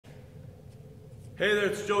Hey there,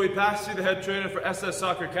 it's Joey Passi, the head trainer for SS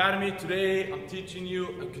Soccer Academy. Today I'm teaching you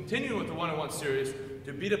and continuing with the one-on-one series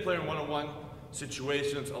to beat a player in one-on-one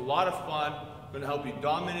situations. A lot of fun, going to help you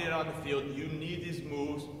dominate on the field. You need these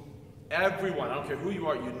moves. Everyone, I don't care who you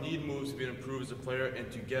are, you need moves to be able to improve as a player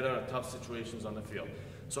and to get out of tough situations on the field.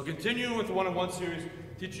 So continuing with the one-on-one series,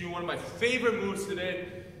 teaching you one of my favorite moves today,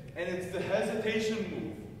 and it's the hesitation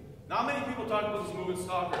move. Not many people talk about this move in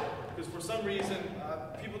soccer because for some reason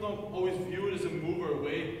people don't always view it as a move or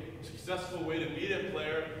a successful way to beat a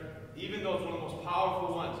player, even though it's one of the most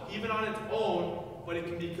powerful ones, even on its own, but it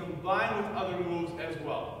can be combined with other moves as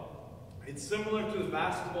well. It's similar to the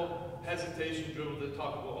basketball hesitation dribble that I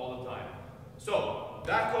talk about all the time. So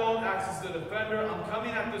that cone acts as the defender. I'm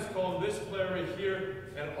coming at this cone, this player right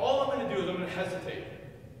here, and all I'm going to do is I'm going to hesitate.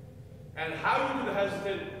 And how you do the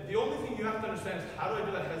hesitate, the only thing you have to understand is how do I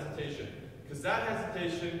do that hesitation? Because that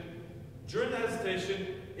hesitation, during the hesitation,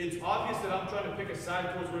 it's obvious that I'm trying to pick a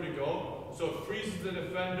side towards where to go. So it freezes the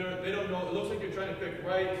defender. They don't know. It looks like you're trying to pick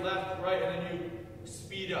right, left, right, and then you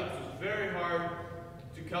speed up. So it's very hard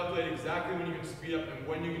to calculate exactly when you're going to speed up and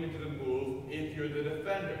when you're going to do the move if you're the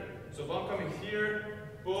defender. So if I'm coming here,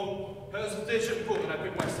 boom, hesitation, boom, and I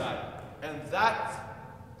pick my side. And that's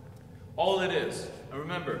all it is. And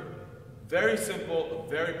remember, very simple,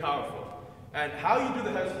 very powerful. And how you do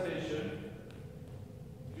the hesitation,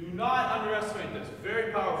 do not underestimate this,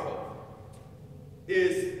 very powerful,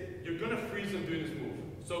 is you're going to freeze them doing this move.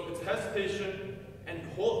 So it's hesitation, and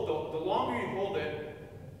hold, the longer you hold it,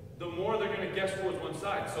 the more they're going to guess towards one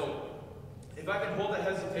side. So if I can hold that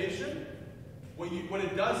hesitation, what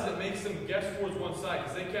it does is it makes them guess towards one side,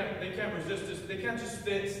 because they can't resist this, they can't just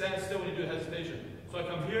stand still when you do hesitation. So I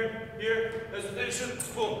come here, hesitation,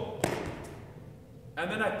 boom. And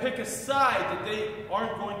then I pick a side that they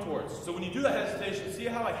aren't going towards. So when you do the hesitation, see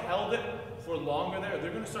how I held it for longer there?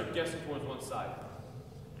 They're going to start guessing towards one side.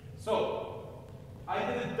 So I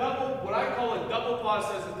did a double, what I call a double pause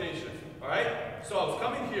hesitation. All right? So I was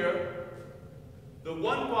coming here. The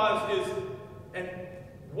one pause is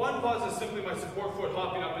simply my support foot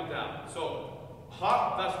hopping up and down. So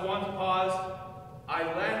hop, that's one pause. I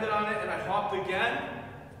landed on it and I hopped again.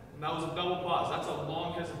 And that was a double pause. That's a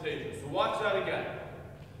long hesitation. So watch that again.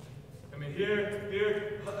 I mean,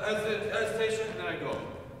 here, hesitation, and then I go.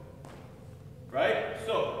 Right?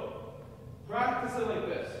 So, practice it like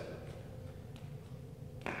this.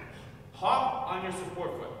 Hop on your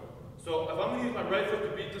support foot. So, if I'm going to use my right foot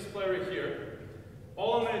to beat this player right here,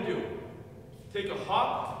 all I'm going to do, take a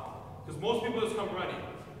hop, because most people just come running.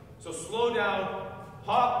 So, slow down,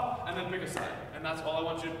 hop, and then pick a side. And that's all I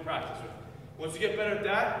want you to practice with. Once you get better at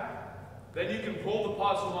that, then you can hold the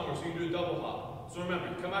pause for longer, so you can do a double hop. So remember,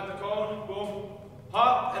 you come at the cone, boom,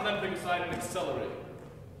 hop, and then pick a side and accelerate.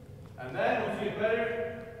 And then, once you get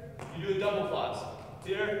better, you do a double pause.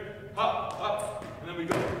 Here, hop, hop, and then we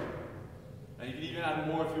go. And you can even add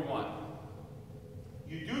more if you want.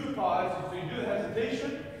 You do the pause, so you do the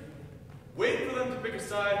hesitation, wait for them to pick a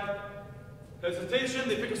side, hesitation,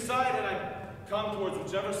 they pick a side, and I come towards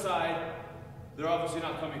whichever side they're obviously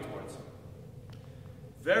not coming towards.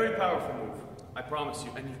 Very powerful move, I promise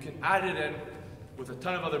you. And you can add it in with a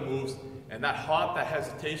ton of other moves. And that hop, that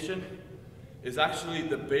hesitation, is actually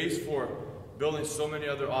the base for building so many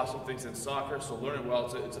other awesome things in soccer. So learn it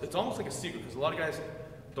well. It's almost like a secret because a lot of guys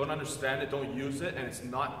don't understand it, don't use it, and it's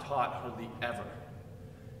not taught hardly ever.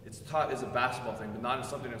 It's taught as a basketball thing, but not as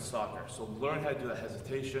something in soccer. So learn how to do that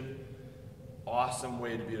hesitation. Awesome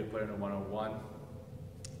way to beat a player in a one-on-one.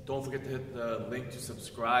 Don't forget to hit the link to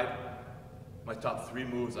subscribe. My top 3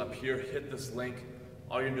 moves up here. Hit this link.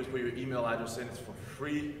 All you're going to do is put your email address in. It's for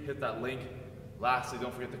free. Hit that link. Lastly,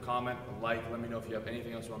 don't forget to comment, like, let me know if you have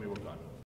anything else you want me to work on.